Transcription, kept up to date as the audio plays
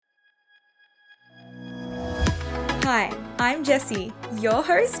Hi, I'm Jessie, your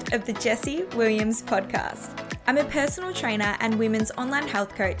host of the Jessie Williams podcast. I'm a personal trainer and women's online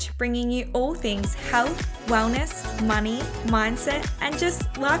health coach, bringing you all things health, wellness, money, mindset, and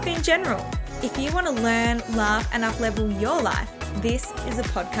just life in general. If you want to learn, laugh, and up-level your life, this is a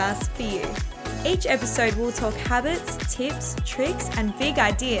podcast for you. Each episode will talk habits, tips, tricks, and big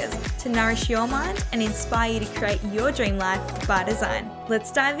ideas to nourish your mind and inspire you to create your dream life by design.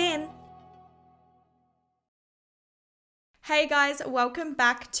 Let's dive in. Hey guys, welcome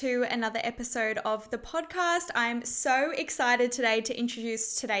back to another episode of the podcast. I'm so excited today to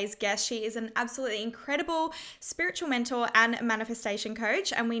introduce today's guest. She is an absolutely incredible spiritual mentor and manifestation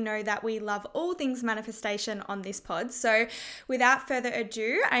coach, and we know that we love all things manifestation on this pod. So without further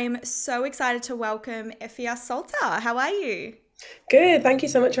ado, I am so excited to welcome Efia Sulter. How are you? Good. Thank you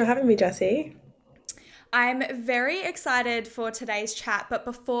so much for having me, Jessie. I'm very excited for today's chat, but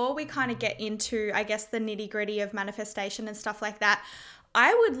before we kind of get into, I guess, the nitty-gritty of manifestation and stuff like that,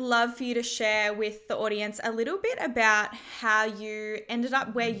 I would love for you to share with the audience a little bit about how you ended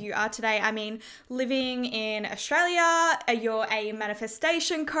up where you are today. I mean, living in Australia, you're a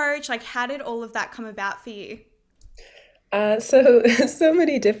manifestation coach. Like, how did all of that come about for you? So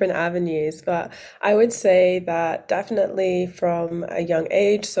many different avenues, but I would say that definitely from a young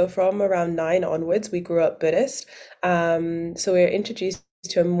age, so from around 9 onwards, we grew up Buddhist. So we were introduced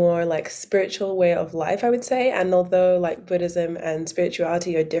to a more like spiritual way of life, I would say. And although like Buddhism and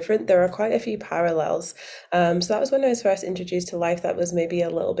spirituality are different, there are quite a few parallels. So that was when I was first introduced to life that was maybe a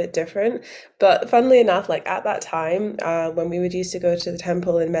little bit different. But funnily enough, like at that time, when we would used to go to the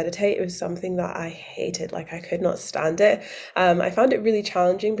temple and meditate, it was something that I hated. Like I could not stand it. I found it really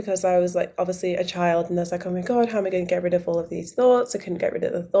challenging because I was like obviously a child and I was like, oh my God, how am I going to get rid of all of these thoughts? I couldn't get rid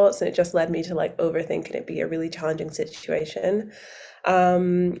of the thoughts, and it just led me to like overthink and it be a really challenging situation.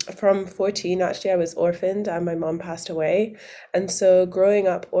 From 14, actually, I was orphaned and my mom passed away. And so growing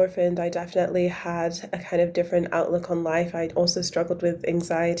up orphaned, I definitely had a kind of different outlook on life. I'd also struggled with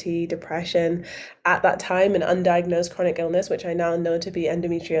anxiety, depression at that time, and undiagnosed chronic illness, which I now know to be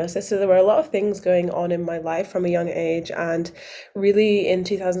endometriosis. So there were a lot of things going on in my life from a young age. And really in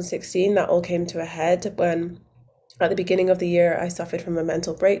 2016, that all came to a head when at the beginning of the year, I suffered from a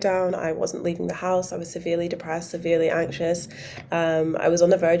mental breakdown. I wasn't leaving the house. I was severely depressed, severely anxious. I was on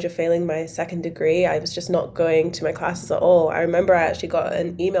the verge of failing my second degree. I was just not going to my classes at all. I remember I actually got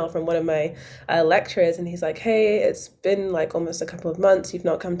an email from one of my lecturers, and he's like, hey, it's been like almost a couple of months. You've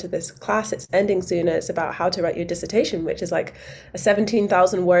not come to this class. It's ending soon. And it's about how to write your dissertation, which is like a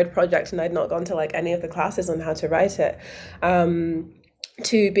 17,000 word project. And I'd not gone to like any of the classes on how to write it.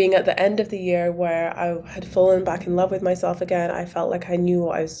 To being at the end of the year where I had fallen back in love with myself again. I felt like I knew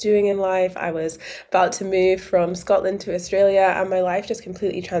what I was doing in life. I was about to move from Scotland to Australia and my life just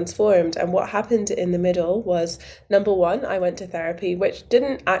completely transformed. And what happened in the middle was, number one, I went to therapy, which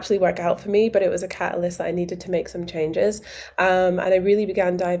didn't actually work out for me, but it was a catalyst that I needed to make some changes. And I really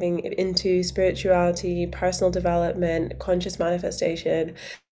began diving into spirituality, personal development, conscious manifestation,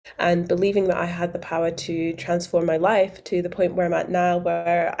 and believing that I had the power to transform my life to the point where I'm at now,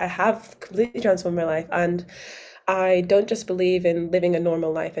 where I have completely transformed my life. And I don't just believe in living a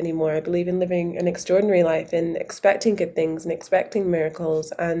normal life anymore. I believe in living an extraordinary life and expecting good things and expecting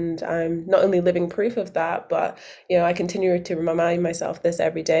miracles. And I'm not only living proof of that, but I continue to remind myself this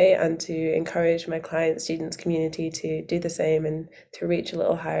every day and to encourage my clients, students, community to do the same and to reach a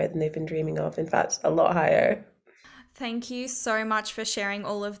little higher than they've been dreaming of. In fact, a lot higher. Thank you so much for sharing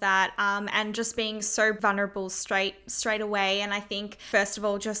all of that and just being so vulnerable straight away. And I think, first of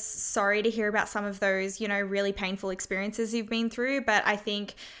all, just sorry to hear about some of those, really painful experiences you've been through. But I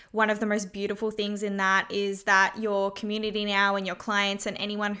think one of the most beautiful things in that is that your community now and your clients and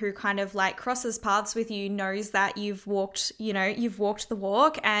anyone who kind of like crosses paths with you knows that you've walked the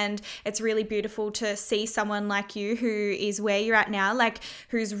walk. And it's really beautiful to see someone like you who is where you're at now, like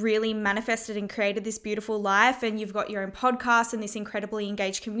who's really manifested and created this beautiful life, and you've got your own podcast and this incredibly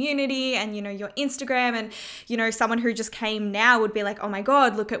engaged community and your Instagram, and someone who just came now would be like, oh my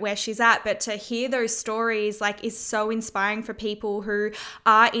God, look at where she's at. But to hear those stories like is so inspiring for people who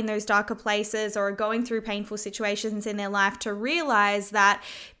are in those darker places or are going through painful situations in their life, to realize that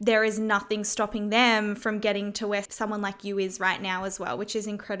there is nothing stopping them from getting to where someone like you is right now as well, which is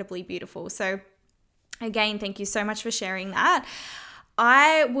incredibly beautiful. So again, thank you so much for sharing that.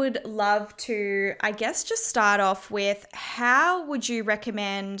 I would love to, I guess, just start off with, how would you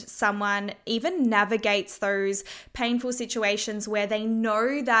recommend someone even navigates those painful situations where they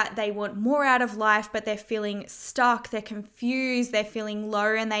know that they want more out of life, but they're feeling stuck, they're confused, they're feeling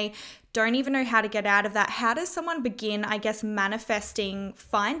low, and they don't even know how to get out of that? How does someone begin, I guess, manifesting,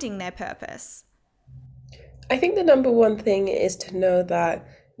 finding their purpose? I think the number one thing is to know that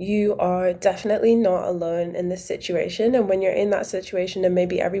you are definitely not alone in this situation. And when you're in that situation and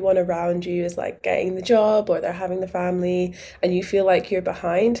maybe everyone around you is like getting the job or they're having the family and you feel like you're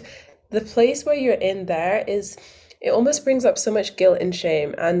behind, the place where you're in there is, it almost brings up so much guilt and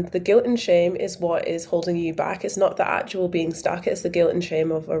shame. And the guilt and shame is what is holding you back. It's not the actual being stuck, it's the guilt and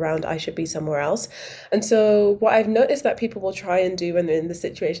shame of around I should be somewhere else. And so what I've noticed that people will try and do when they're in the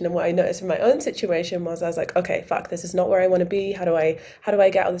situation, and what I noticed in my own situation was I was like, okay, fuck, this is not where I want to be. How do I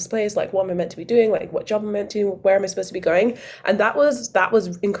get out of this place? Like what am I meant to be doing? Like what job am I meant to do? Where am I supposed to be going? And that was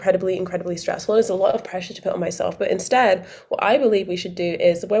incredibly, incredibly stressful. It's a lot of pressure to put on myself. But instead, what I believe we should do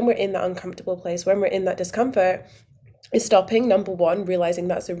is when we're in that uncomfortable place, when we're in that discomfort, is stopping, number one, realizing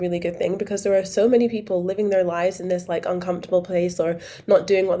that's a really good thing, because there are so many people living their lives in this like uncomfortable place or not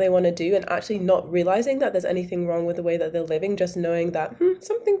doing what they want to do and actually not realizing that there's anything wrong with the way that they're living, just knowing that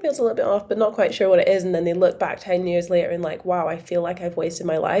something feels a little bit off but not quite sure what it is, and then they look back 10 years later and like, wow, I feel like I've wasted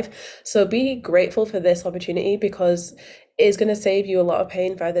my life. So be grateful for this opportunity, because is going to save you a lot of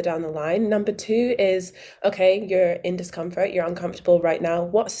pain further down the line. Number two is, okay, you're in discomfort, you're uncomfortable right now.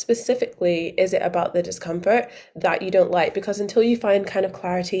 What specifically is it about the discomfort that you don't like? Because until you find kind of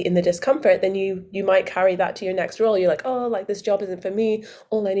clarity in the discomfort, then you might carry that to your next role. You're like, oh, like this job isn't for me.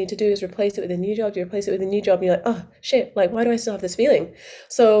 All I need to do is replace it with a new job. You replace it with a new job, and you're like, oh shit, like why do I still have this feeling?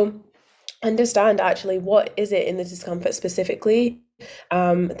 So understand actually what is it in the discomfort specifically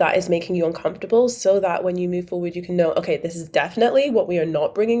that is making you uncomfortable, so that when you move forward you can know, okay, this is definitely what we are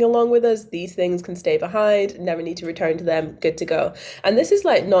not bringing along with us. These things can stay behind, never need to return to them, good to go. And this is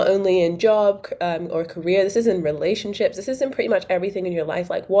like not only in job or career, this is in relationships, this is in pretty much everything in your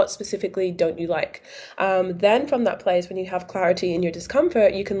life. Like what specifically don't you like? Then from that place, when you have clarity in your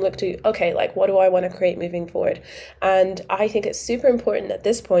discomfort, you can look to, okay, like what do I want to create moving forward? And I think it's super important at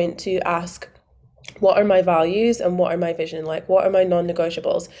this point to ask, what are my values and what are my vision? Like what are my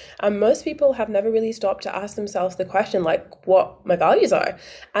non-negotiables? And most people have never really stopped to ask themselves the question, like what my values are.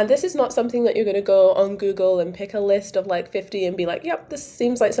 And this is not something that you're going to go on Google and pick a list of like 50 and be like, yep, this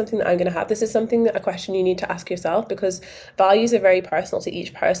seems like something that I'm going to have. This is something that a question you need to ask yourself, because values are very personal to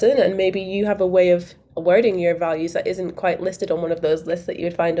each person, and maybe you have a way of wording your values that isn't quite listed on one of those lists that you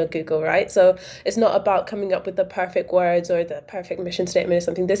would find on Google, right? So it's not about coming up with the perfect words or the perfect mission statement or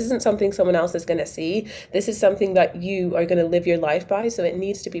something. This isn't something someone else is going to see. This is something that you are going to live your life by. So it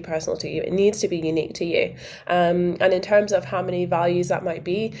needs to be personal to you. It needs to be unique to you. And in terms of how many values that might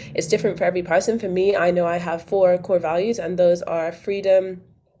be, it's different for every person. For me, I know I have 4 core values, and those are freedom,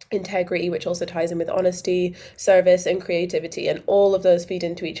 integrity, which also ties in with honesty, service, and creativity. And all of those feed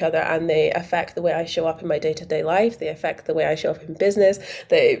into each other, and they affect the way I show up in my day-to-day life. They affect the way I show up in business.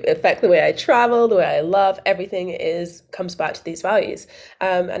 They affect the way I travel, the way I love. Everything is comes back to these values.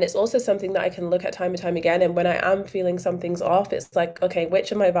 And it's also something that I can look at time and time again. And when I am feeling something's off, it's like, okay,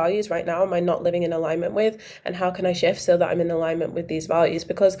 which of my values right now am I not living in alignment with? And how can I shift so that I'm in alignment with these values?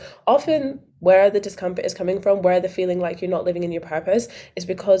 Because often where the discomfort is coming from, where the feeling like you're not living in your purpose, is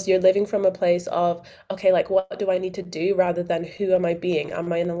because you're living from a place of, okay, like what do I need to do, rather than who am I being?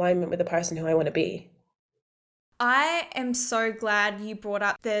 Am I in alignment with the person who I want to be? I am so glad you brought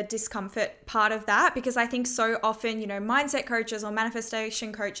up the discomfort part of that, because I think so often, mindset coaches or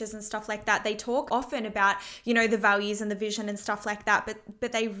manifestation coaches and stuff like that, they talk often about, the values and the vision and stuff like that,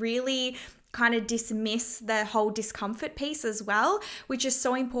 but they really kind of dismiss the whole discomfort piece as well, which is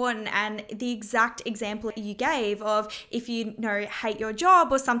so important. And the exact example you gave of, if hate your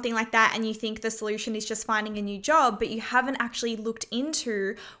job or something like that, and you think the solution is just finding a new job, but you haven't actually looked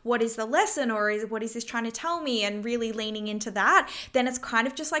into what is the lesson, or what is this trying to tell me, and really leaning into that, then it's kind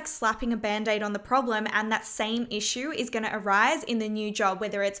of just like slapping a band-aid on the problem, and that same issue is going to arise in the new job,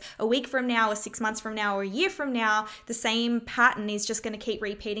 whether it's a week from now or 6 months from now or a year from now. The same pattern is just going to keep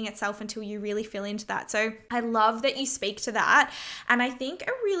repeating itself until you really feel into that. So I love that you speak to that. And I think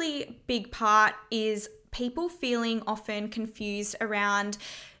a really big part is people feeling often confused around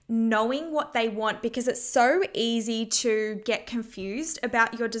knowing what they want, because it's so easy to get confused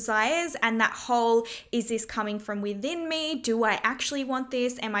about your desires, and that whole, is this coming from within me? Do I actually want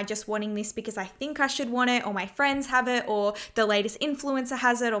this? Am I just wanting this because I think I should want it, or my friends have it, or the latest influencer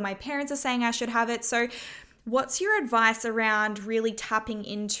has it, or my parents are saying I should have it? So what's your advice around really tapping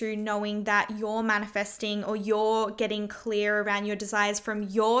into knowing that you're manifesting, or you're getting clear around your desires from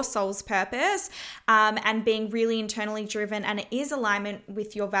your soul's purpose, and being really internally driven, and it is alignment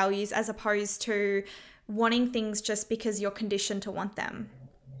with your values, as opposed to wanting things just because you're conditioned to want them?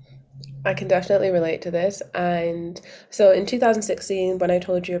 I can definitely relate to this. And so in 2016, when I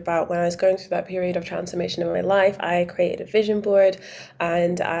told you about when I was going through that period of transformation in my life, I created a vision board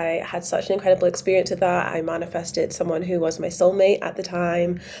and I had such an incredible experience with that. I manifested someone who was my soulmate at the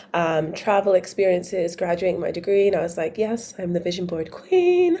time, travel experiences, graduating my degree. And I was like, yes, I'm the vision board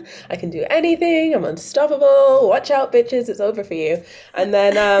queen. I can do anything. I'm unstoppable. Watch out, bitches. It's over for you. And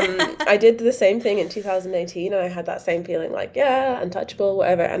then I did the same thing in 2018 and I had that same feeling like, yeah, untouchable,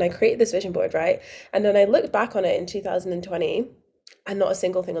 whatever. And I created this vision board, right? And then I looked back on it in 2020 and not a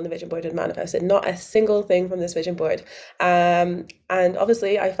single thing on the vision board had manifested, not a single thing from this vision board. And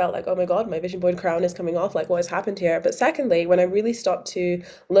obviously I felt like, oh my God, my vision board crown is coming off. Like, what has happened here? But secondly, when I really stopped to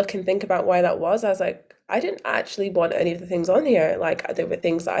look and think about why that was, I was like, I didn't actually want any of the things on here. Like there were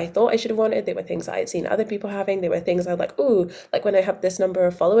things that I thought I should have wanted. There were things I had seen other people having. There were things I was like, ooh, like when I have this number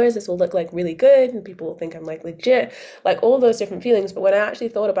of followers, this will look like really good and people will think I'm like legit, like all those different feelings. But when I actually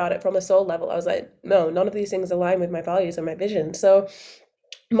thought about it from a soul level, I was like, no, none of these things align with my values and my vision. So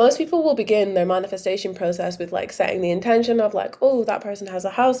most people will begin their manifestation process with like setting the intention of like, oh, that person has a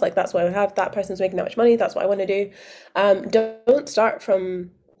house, like that's what I would have, that person's making that much money, that's what I want to do. Don't start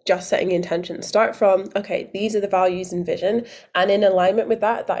from just setting intentions. Start from, okay, these are the values and vision, and in alignment with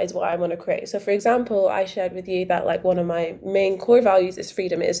that, that is what I want to create. So for example, I shared with you that like one of my main core values is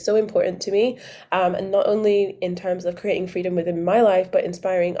freedom. It is so important to me, and not only in terms of creating freedom within my life, but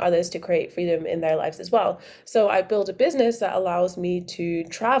inspiring others to create freedom in their lives as well. So I build a business that allows me to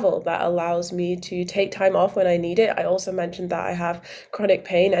travel, that allows me to take time off when I need it. I also mentioned that I have chronic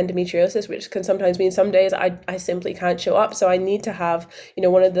pain, endometriosis, which can sometimes mean some days I simply can't show up. So I need to have,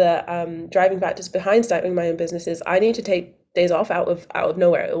 one of the driving factors behind starting my own business is I need to take days off out of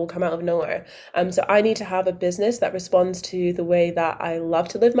nowhere. It will come out of nowhere. So I need to have a business that responds to the way that I love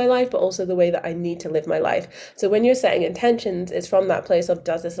to live my life, but also the way that I need to live my life. So when you're setting intentions, it's from that place of,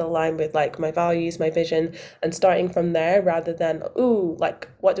 does this align with like my values, my vision, and starting from there rather than, ooh, like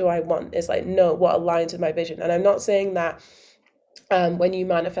what do I want? It's like, no, what aligns with my vision? And I'm not saying that when you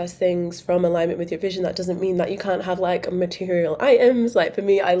manifest things from alignment with your vision, that doesn't mean that you can't have like material items. Like for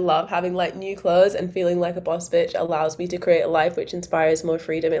me, I love having like new clothes, and feeling like a boss bitch allows me to create a life which inspires more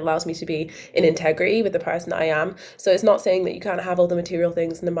freedom. It allows me to be in integrity with the person that I am. So it's not saying that you can't have all the material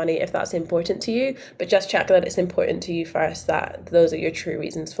things and the money if that's important to you, but just check that it's important to you first, that those are your true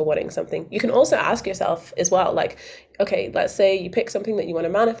reasons for wanting something. You can also ask yourself as well, like, okay, let's say you pick something that you want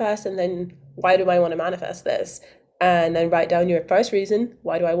to manifest, and then why do I want to manifest this? And then write down your first reason.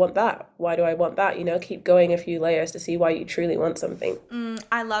 Why do I want that? Why do I want that? Keep going a few layers to see why you truly want something.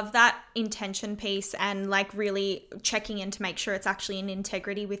 I love that intention piece, and like really checking in to make sure it's actually in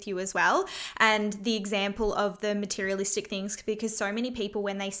integrity with you as well. And the example of the materialistic things, because so many people,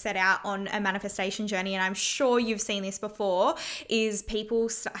 when they set out on a manifestation journey, and I'm sure you've seen this before, is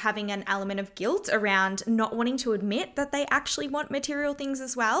people having an element of guilt around not wanting to admit that they actually want material things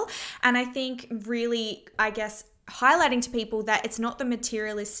as well. And I think really, I guess, highlighting to people that it's not the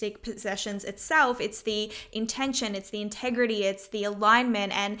materialistic possessions itself, it's the intention, it's the integrity, it's the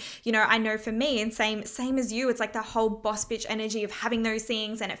alignment. And I know for me, and same as you, it's like the whole boss bitch energy of having those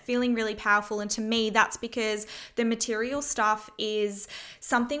things and it feeling really powerful. And to me, that's because the material stuff is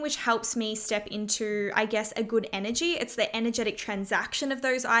something which helps me step into, I guess, a good energy. It's the energetic transaction of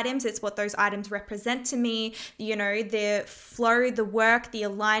those items. It's what those items represent to me, the flow, the work, the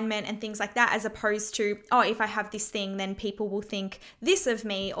alignment, and things like that, as opposed to, oh, if I have this thing, then people will think this of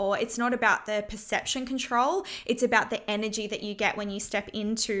me. Or it's not about the perception control, it's about the energy that you get when you step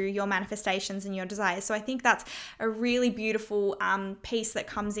into your manifestations and your desires. So I think that's a really beautiful piece that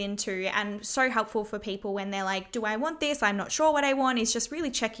comes into, and so helpful for people when they're like, do I want this? I'm not sure what I want. Is just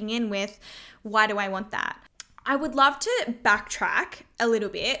really checking in with, why do I want that? I would love to backtrack a little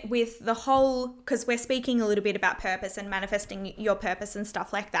bit with the whole, because we're speaking a little bit about purpose and manifesting your purpose and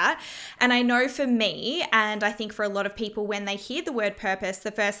stuff like that. And I know for me, and I think for a lot of people, when they hear the word purpose,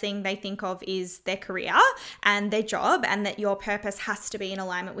 the first thing they think of is their career and their job, and that your purpose has to be in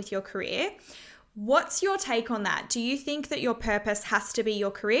alignment with your career. What's your take on that? Do you think that your purpose has to be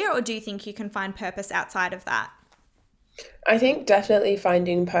your career, or do you think you can find purpose outside of that? I think definitely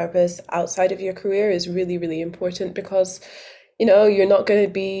finding purpose outside of your career is really, really important because, you're not going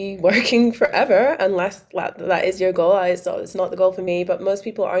to be working forever unless that is your goal. So it's not the goal for me, but most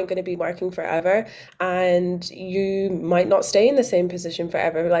people aren't going to be working forever, and you might not stay in the same position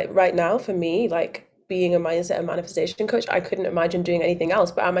forever. Like right now, for me, like being a mindset and manifestation coach, I couldn't imagine doing anything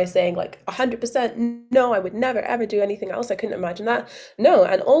else. But am I saying like 100% no, I would never ever do anything else? I couldn't imagine that. No.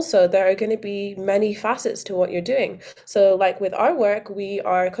 And also, there are going to be many facets to what you're doing. So, like with our work, we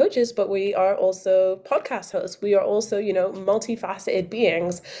are coaches, but we are also podcast hosts. We are also, multifaceted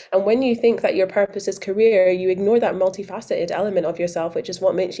beings. And when you think that your purpose is career, you ignore that multifaceted element of yourself, which is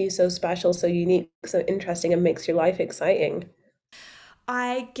what makes you so special, so unique, so interesting, and makes your life exciting.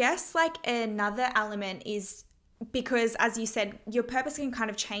 I guess like another element is because, as you said, your purpose can kind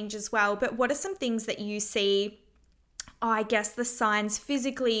of change as well. But what are some things that you see? I guess the signs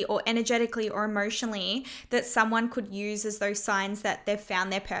physically or energetically or emotionally that someone could use as those signs that they've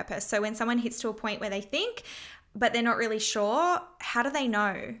found their purpose. So when someone hits to a point where they think, but they're not really sure, how do they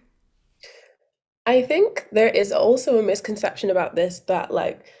know? I think there is also a misconception about this that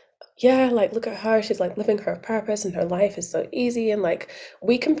like, yeah, like look at her, she's like living her purpose and her life is so easy. And like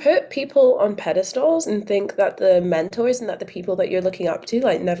we can put people on pedestals and think that the mentors and that the people that you're looking up to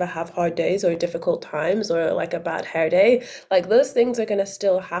like never have hard days or difficult times or like a bad hair day. Like those things are gonna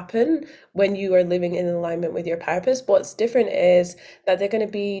still happen when you are living in alignment with your purpose. What's different is that they're gonna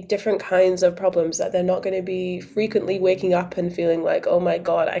be different kinds of problems, that they're not gonna be frequently waking up and feeling like, oh my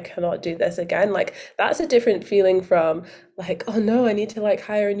God, I cannot do this again. Like that's a different feeling from like, oh no, I need to like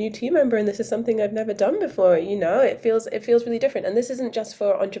hire a new team member and this is something I've never done before. It feels really different. And this isn't just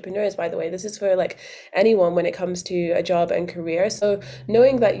for entrepreneurs, by the way. This is for like anyone when it comes to a job and career. So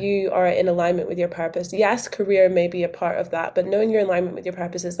knowing that you are in alignment with your purpose, yes, career may be a part of that, but knowing your alignment with your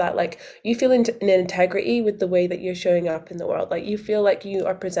purpose is that like you feel in integrity with the way that you're showing up in the world. Like you feel like you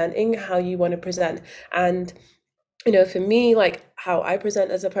are presenting how you want to present. And for me, like how I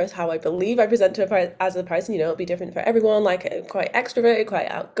present as a person, how I believe I present as a person, it'll be different for everyone. Like quite extroverted, quite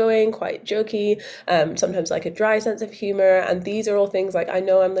outgoing, quite jokey, sometimes like a dry sense of humor. And these are all things like I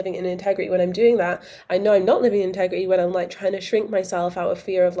know I'm living in integrity when I'm doing that. I know I'm not living in integrity when I'm like trying to shrink myself out of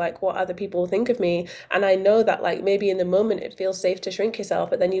fear of like what other people think of me. And I know that like maybe in the moment it feels safe to shrink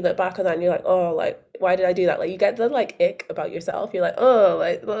yourself, but then you look back on that and you're like, oh, like why did I do that? Like you get the like ick about yourself. You're like, oh,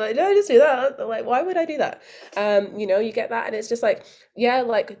 like did I just do that? Like why would I do that? You get that, and it's just like, yeah,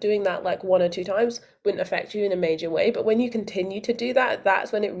 like doing that like one or two times wouldn't affect you in a major way, but when you continue to do that,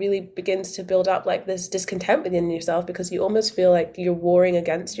 that's when it really begins to build up like this discontent within yourself, because you almost feel like you're warring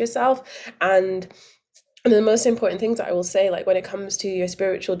against yourself. And the most important things that I will say, like when it comes to your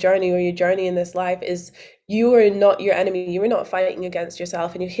spiritual journey or your journey in this life, is you are not your enemy. You are not fighting against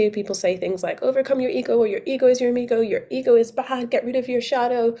yourself. And you hear people say things like overcome your ego, or your ego is your ego is bad, get rid of your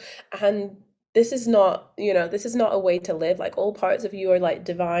shadow. And this is not a way to live. Like all parts of you are like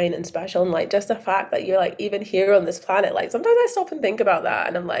divine and special. And like just the fact that you're like even here on this planet, like sometimes I stop and think about that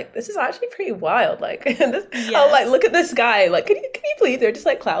and I'm like, this is actually pretty wild. Like I'll like Yes. look at the sky, like can you believe they're just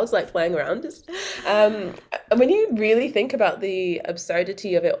like clouds like flying around? Just and when you really think about the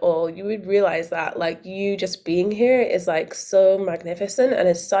absurdity of it all, you would realize that like you just being here is like so magnificent and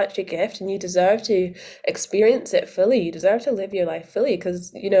is such a gift, and you deserve to experience it fully. You deserve to live your life fully,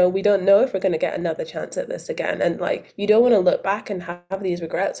 because we don't know if we're going to get another chance at this again. And like you don't want to look back and have these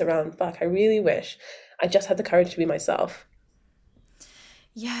regrets around, fuck, I really wish I just had the courage to be myself.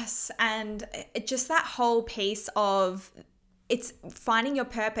 Yes. And just that whole piece of it's finding your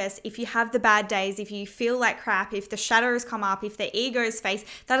purpose. If you have the bad days, if you feel like crap, if the shadows come up, if the egos face,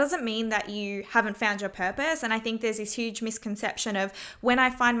 that doesn't mean that you haven't found your purpose. And I think there's this huge misconception of when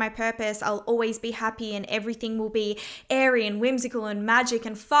I find my purpose, I'll always be happy and everything will be airy and whimsical and magic.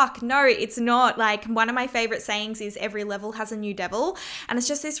 And fuck, no, it's not. Like one of my favorite sayings is every level has a new devil. And it's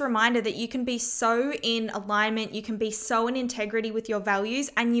just this reminder that you can be so in alignment, you can be so in integrity with your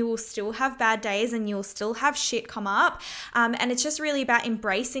values, and you will still have bad days and you'll still have shit come up. And it's just really about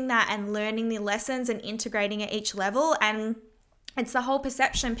embracing that and learning the lessons and integrating at each level. And it's the whole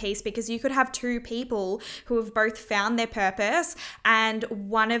perception piece, because you could have two people who have both found their purpose, and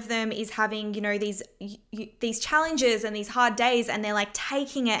one of them is having these challenges and these hard days, and they're like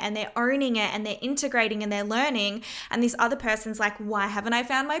taking it and they're owning it and they're integrating and they're learning, and this other person's like, why haven't I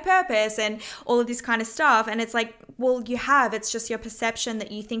found my purpose, and all of this kind of stuff. And it's like, well, you have. It's just your perception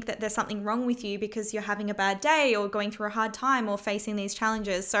that you think that there's something wrong with you because you're having a bad day or going through a hard time or facing these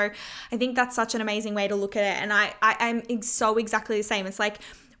challenges. So I think that's such an amazing way to look at it. And I'm so exactly the same. It's like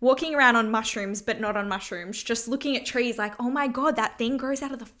walking around on mushrooms, but not on mushrooms, just looking at trees like, oh my God, that thing grows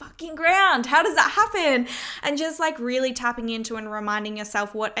out of the fucking ground. How does that happen? And just like really tapping into and reminding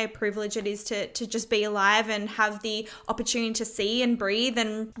yourself what a privilege it is to just be alive and have the opportunity to see and breathe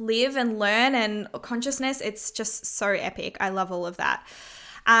and live and learn and consciousness. It's just so epic. I love all of that.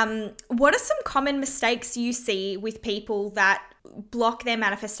 What are some common mistakes you see with people that block their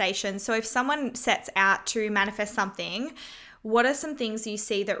manifestation. So if someone sets out to manifest something, what are some things you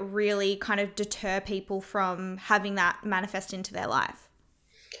see that really kind of deter people from having that manifest into their life?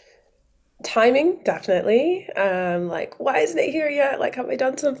 Timing, definitely. Like, why isn't it here yet? Like, have I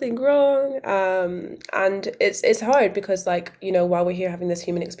done something wrong? And it's hard because, like, while we're here having this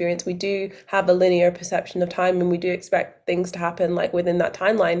human experience, we do have a linear perception of time, and we do expect things to happen like within that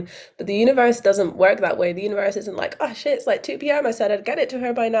timeline. But the universe doesn't work that way. The universe isn't like, oh shit, it's like 2 p.m. I said I'd get it to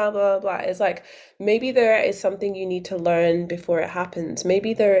her by now, blah, blah, blah. It's like maybe there is something you need to learn before it happens.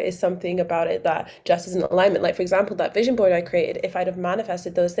 Maybe there is something about it that just isn't alignment. Like, for example, that vision board I created, if I'd have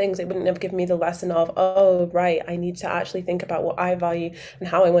manifested those things, it wouldn't have given me the lesson of, oh, right, I need to actually think about what I value and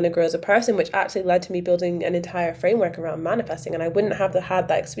how I want to grow as a person, which actually led to me building an entire framework around manifesting. And I wouldn't have had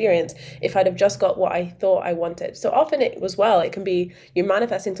that experience if I'd have just got what I thought I wanted. So often it can be you're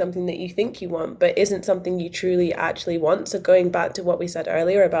manifesting something that you think you want, but isn't something you truly actually want. So going back to what we said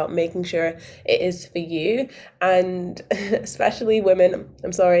earlier about making sure it is for you, and especially women,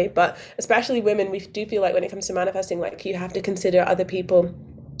 I'm sorry, but especially women, we do feel like when it comes to manifesting, like you have to consider other people,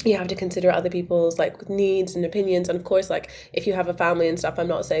 you have to consider other people's like needs and opinions. And of course, like if you have a family and stuff, I'm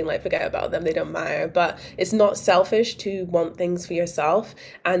not saying like forget about them, they don't matter, but it's not selfish to want things for yourself.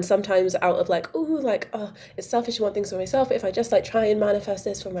 And sometimes out of like, oh, like, oh, it's selfish to want things for myself, if I just like try and manifest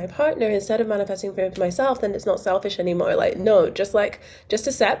this for my partner instead of manifesting for myself, then it's not selfish anymore. Like, no, just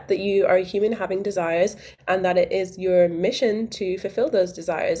accept that you are a human having desires, and that it is your mission to fulfill those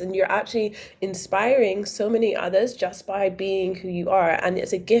desires, and you're actually inspiring so many others just by being who you are. And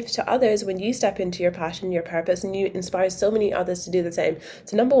it's a gift to others when you step into your passion, your purpose, and you inspire so many others to do the same.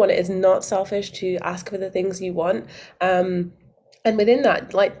 So number one, it is not selfish to ask for the things you want. And within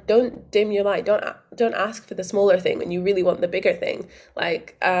that, like, don't dim your light. Don't ask for the smaller thing when you really want the bigger thing.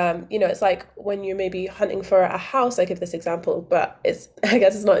 Like, it's like when you're maybe hunting for a house. I give this example, but it's I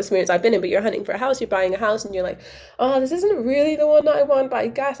guess it's not experience I've been in. But you're hunting for a house, you're buying a house, and you're like, oh, this isn't really the one that I want, but I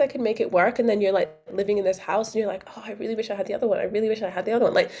guess I can make it work. And then you're like living in this house, and you're like, oh, I really wish I had the other one. I really wish I had the other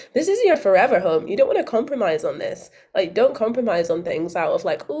one. Like, this is your forever home. You don't want to compromise on this. Like, don't compromise on things out of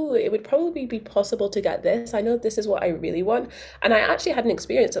like, oh, it would probably be possible to get this. I know this is what I really want. And I actually had an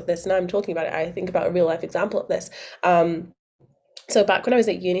experience of this. Now I'm talking about it, I think about a real life example of this. So back when I was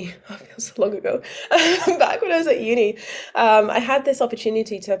at uni, oh, it feels so long ago. Back when I was at uni, I had this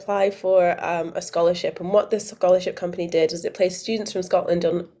opportunity to apply for a scholarship. And what this scholarship company did is it placed students from Scotland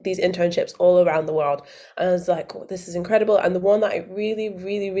on these internships all around the world. And I was like, oh, this is incredible. And the one that I really,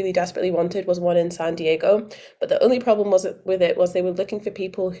 really, really desperately wanted was one in San Diego. But the only problem with it was they were looking for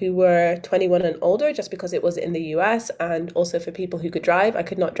people who were 21 and older, just because it was in the US, and also for people who could drive. I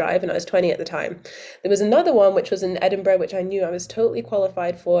could not drive, and I was 20 at the time. There was another one which was in Edinburgh, which I knew I was totally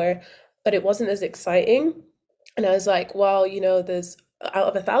qualified for, but it wasn't as exciting. And I was like, well, there's out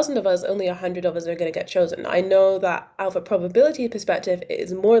of 1,000 of us, only 100 of us are going to get chosen. I know that out of a probability perspective, it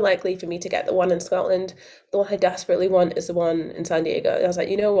is more likely for me to get the one in Scotland. The one I desperately want is the one in San Diego. And I was like,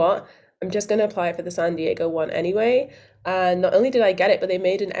 you know what? I'm just going to apply for the San Diego one anyway. And not only did I get it, but they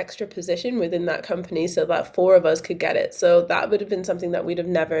made an extra position within that company so that 4 of us could get it. So that would have been something that we'd have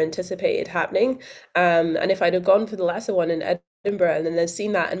never anticipated happening. And if I'd have gone for the lesser one in Edinburgh and then they've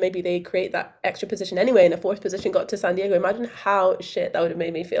seen that, and maybe they create that extra position anyway, and a fourth position got to San Diego, imagine how shit that would have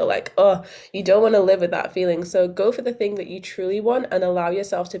made me feel. Like, oh, you don't want to live with that feeling. So go for the thing that you truly want and allow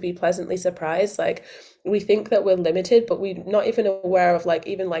yourself to be pleasantly surprised. Like, we think that we're limited, but we're not even aware of like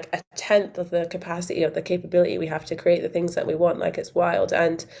even like a tenth of the capacity of the capability we have to create the things that we want. Like, it's wild.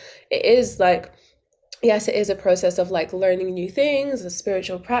 And it is like, yes, it is a process of like learning new things, of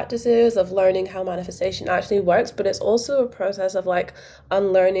spiritual practices, of learning how manifestation actually works, but it's also a process of like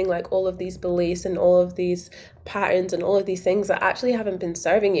unlearning like all of these beliefs and all of these patterns and all of these things that actually haven't been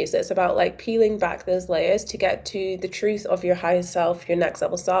serving you. So it's about like peeling back those layers to get to the truth of your highest self, your next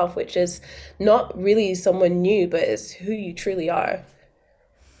level self, which is not really someone new, but it's who you truly are.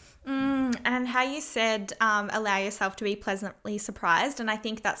 And how you said allow yourself to be pleasantly surprised. And I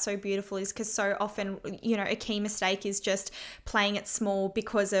think that's so beautiful, is because so often, a key mistake is just playing it small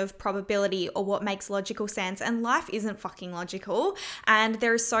because of probability or what makes logical sense. And life isn't fucking logical. And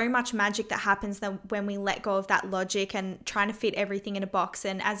there is so much magic that happens when we let go of that logic and trying to fit everything in a box.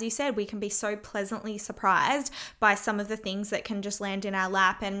 And as you said, we can be so pleasantly surprised by some of the things that can just land in our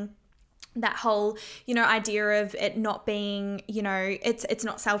lap. And that whole, idea of it not being, it's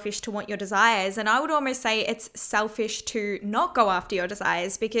not selfish to want your desires. And I would almost say it's selfish to not go after your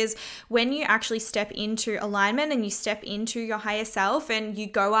desires, because when you actually step into alignment and you step into your higher self and you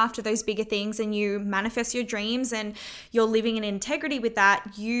go after those bigger things and you manifest your dreams and you're living in integrity with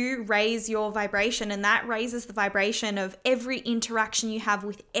that, you raise your vibration, and that raises the vibration of every interaction you have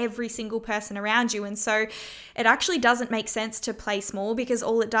with every single person around you. And so it actually doesn't make sense to play small, because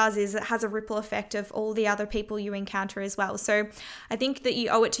all it does is it has a ripple effect of all the other people you encounter as well. So I think that you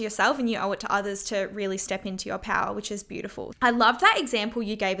owe it to yourself and you owe it to others to really step into your power, which is beautiful. I love that example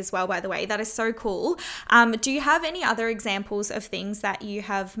you gave as well, by the way. That is so cool. Do you have any other examples of things that you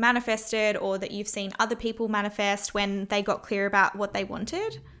have manifested or that you've seen other people manifest when they got clear about what they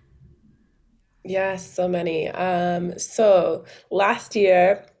wanted? Yes, so many. So last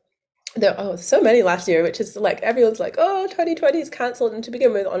year, so many last year, which is like everyone's like, oh, 2020 is cancelled. And to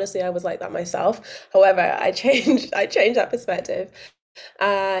begin with, honestly, I was like that myself. However, I changed that perspective.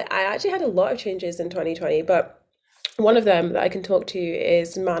 I actually had a lot of changes in 2020, but one of them that I can talk to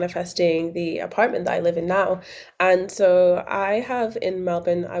is manifesting the apartment that I live in now. And so I have in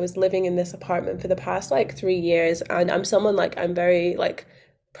Melbourne, I was living in this apartment for the past like 3 years, and I'm someone like I'm very like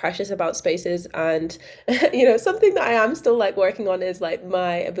precious about spaces, and something that I am still like working on is like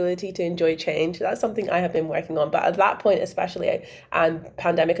my ability to enjoy change. That's something I have been working on, but at that point especially, and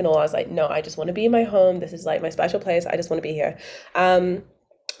pandemic and all, I was like, no, I just want to be in my home. This is like my special place. I just want to be here.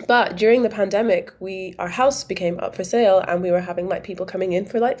 But during the pandemic, our house became up for sale, and we were having like people coming in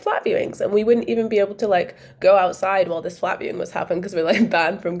for like flat viewings, and we wouldn't even be able to like go outside while this flat viewing was happening because we're like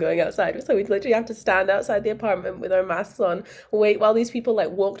banned from going outside. So we'd literally have to stand outside the apartment with our masks on, wait while these people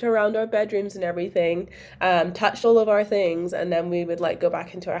like walked around our bedrooms and everything, touched all of our things, and then we would like go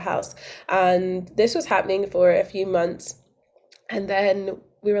back into our house. And this was happening for a few months. And then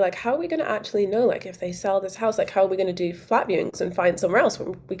we were like, how are we going to actually know, like, if they sell this house, like, how are we going to do flat viewings and find somewhere else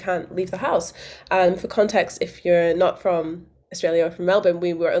when we can't leave the house? For context, if you're not from Australia or from Melbourne,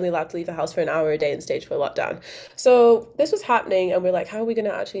 we were only allowed to leave the house for an hour a day in stage 4 lockdown. So this was happening, and we're like, how are we going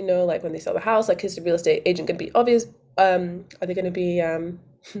to actually know, like, when they sell the house? Like, is the real estate agent going to be obvious? Are they going to be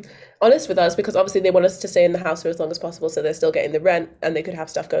honest with us? Because obviously they want us to stay in the house for as long as possible, so they're still getting the rent, and they could have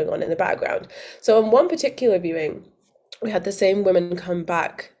stuff going on in the background. So on one particular viewing, we had the same woman come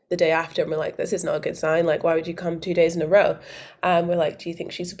back the day after, and we're like, this is not a good sign. Like, why would you come 2 days in a row? And we're like, do you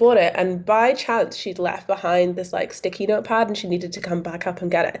think she's bought it? And by chance, she'd left behind this like sticky notepad, and she needed to come back up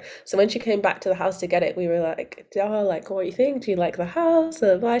and get it. So when she came back to the house to get it, we were like, oh, like, what do you think? Do you like the house?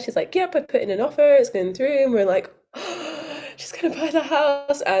 And blah. She's like, yep, I put in an offer. It's going through. And we're like, oh, she's gonna buy the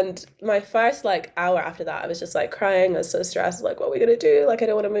house. And my first like hour after that, I was just like crying. I was so stressed. Like, what are we gonna do? Like, I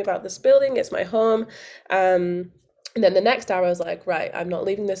don't want to move out this building. It's my home. And then the next hour, I was like, right, I'm not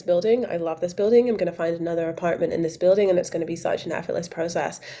leaving this building. I love this building. I'm going to find another apartment in this building, and it's going to be such an effortless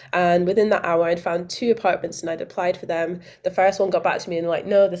process. And within that hour, I'd found 2 apartments, and I'd applied for them. The first one got back to me and like,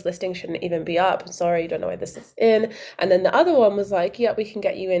 no, this listing shouldn't even be up. Sorry, you don't know where this is in. And then the other one was like, yeah, we can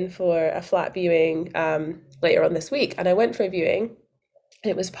get you in for a flat viewing later on this week. And I went for a viewing.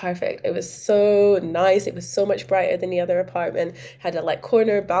 It was perfect. It was so nice. It was so much brighter than the other apartment. Had a like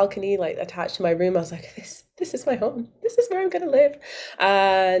corner balcony like attached to my room. I was like, this is my home. This is where I'm gonna live.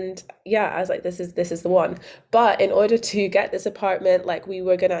 And yeah, I was like, this is the one. But in order to get this apartment, like we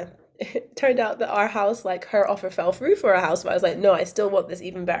were gonna it turned out that our house, like her offer fell through for a house, but I was like, no, I still want this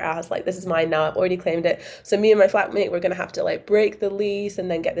even better house. Like, this is mine now. I've already claimed it. So me and my flatmate were going to have to like break the lease and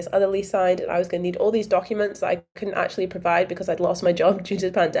then get this other lease signed. And I was going to need all these documents that I couldn't actually provide because I'd lost my job due to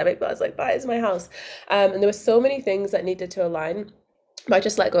the pandemic. But I was like, that is my house. And there were so many things that needed to align. But I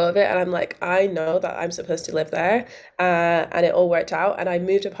just let go of it, and I'm like, I know that I'm supposed to live there, and it all worked out. And I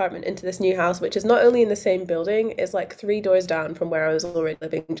moved apartment into this new house, which is not only in the same building, it's like 3 doors down from where I was already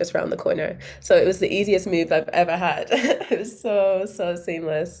living, just around the corner. So it was the easiest move I've ever had. It was so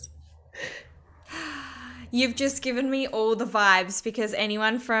seamless. You've just given me all the vibes, because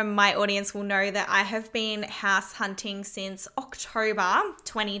anyone from my audience will know that I have been house hunting since October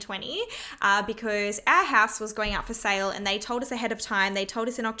 2020, because our house was going up for sale and they told us ahead of time. They told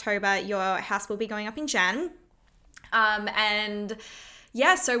us in October, your house will be going up in Jan. And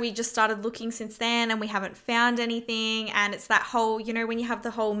yeah, so we just started looking since then, and we haven't found anything. And it's that whole, when you have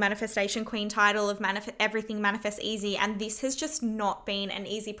the whole manifestation queen title of everything manifests easy, and this has just not been an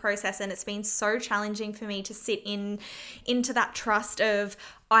easy process, and it's been so challenging for me to sit into that trust of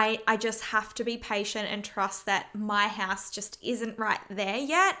I just have to be patient and trust that my house just isn't right there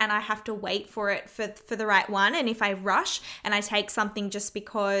yet, and I have to wait for it for the right one. And if I rush and I take something just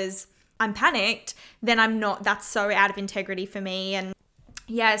because I'm panicked, then that's so out of integrity for me. And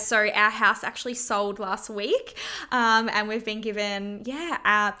Yeah, so our house actually sold last week, and we've been given,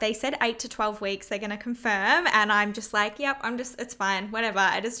 they said 8 to 12 weeks they're going to confirm, and I'm just like, yep, it's fine, whatever,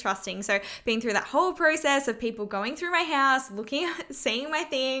 I just trusting. So being through that whole process of people going through my house, looking, seeing my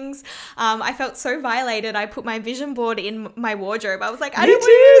things, I felt so violated. I put my vision board in my wardrobe. I was like, I Me don't want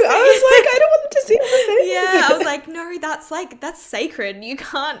too. you to I see. was like, I don't want them to see all Yeah, I the was things. like, no, that's sacred. You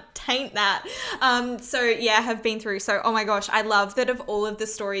can't taint that. So yeah, have been through. So oh my gosh, I love that of all of the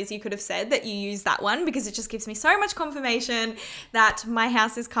stories you could have said that you use that one, because it just gives me so much confirmation that my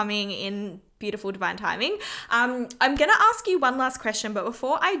house is coming in beautiful divine timing. I'm gonna ask you one last question, but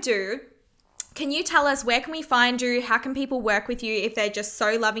before I do, can you tell us, where can we find you? How can people work with you if they're just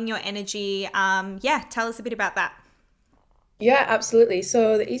so loving your energy? Tell us a bit about that. Yeah, absolutely.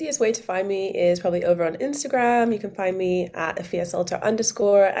 So the easiest way to find me is probably over on Instagram. You can find me at Efia Sulter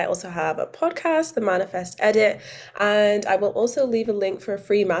 _. I also have a podcast, The Manifest Edit, and I will also leave a link for a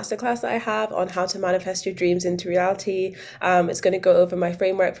free masterclass that I have on how to manifest your dreams into reality. It's going to go over my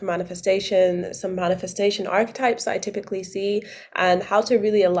framework for manifestation, some manifestation archetypes that I typically see, and how to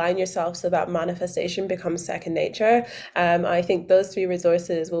really align yourself so that manifestation becomes second nature. I think those three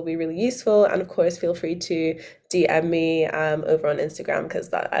resources will be really useful, and of course, feel free to DM me over on Instagram because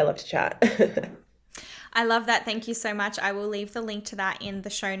that I love to chat. I love that. Thank you so much. I will leave the link to that in the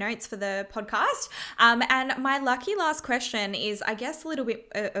show notes for the podcast. And my lucky last question is, I guess, a little bit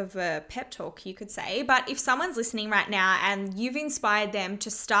of a pep talk, you could say. But if someone's listening right now and you've inspired them to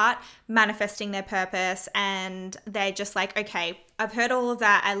start manifesting their purpose and they're just like, okay, I've heard all of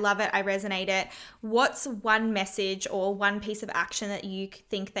that. I love it. I resonate it. What's one message or one piece of action that you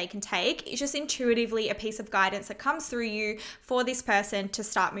think they can take? It's just intuitively a piece of guidance that comes through you for this person to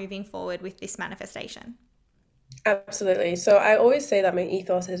start moving forward with this manifestation. Absolutely. So I always say that my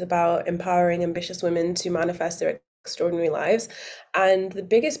ethos is about empowering ambitious women to manifest their extraordinary lives. And the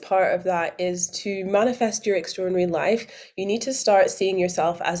biggest part of that is to manifest your extraordinary life. You need to start seeing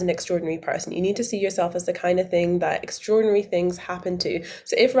yourself as an extraordinary person. You need to see yourself as the kind of thing that extraordinary things happen to.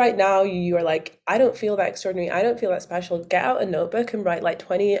 So if right now you are like, I don't feel that extraordinary, I don't feel that special, get out a notebook and write like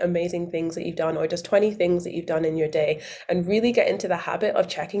 20 amazing things that you've done, or just 20 things that you've done in your day, and really get into the habit of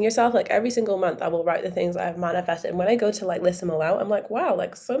checking yourself. Like every single month I will write the things I've manifested. And when I go to like list them all out, I'm like, wow,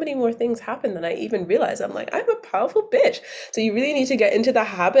 like so many more things happen than I even realized. I'm like, I'm a powerful bitch. So you really need to get into the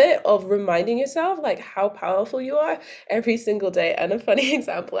habit of reminding yourself like how powerful you are every single day. And a funny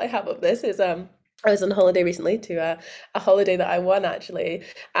example I have of this is I was on holiday recently to a holiday that I won actually,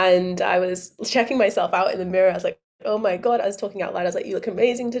 and I was checking myself out in the mirror. I was like, oh my God, I was talking out loud. I was like, you look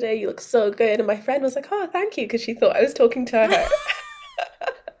amazing today. You look so good. And my friend was like, oh, thank you, because she thought I was talking to her.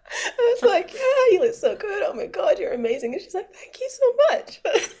 I was like, yeah, you look so good. Oh my God, you're amazing. And she's like, thank you so much.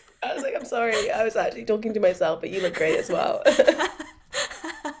 I was like, I'm sorry. I was actually talking to myself, but you look great as well.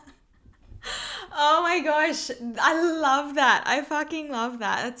 Oh my gosh, I love that. I fucking love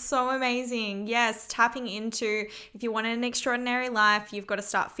that. It's so amazing. Yes, tapping into, if you want an extraordinary life, you've got to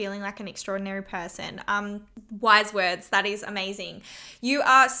start feeling like an extraordinary person. Wise words. That is amazing. You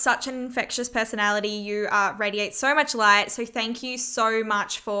are such an infectious personality. You radiate so much light. So thank you so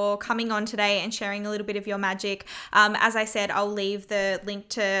much for coming on today and sharing a little bit of your magic. As I said, I'll leave the link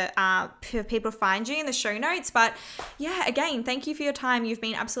to for people to find you in the show notes. But yeah, again, thank you for your time. You've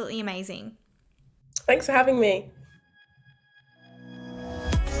been absolutely amazing. Thanks for having me.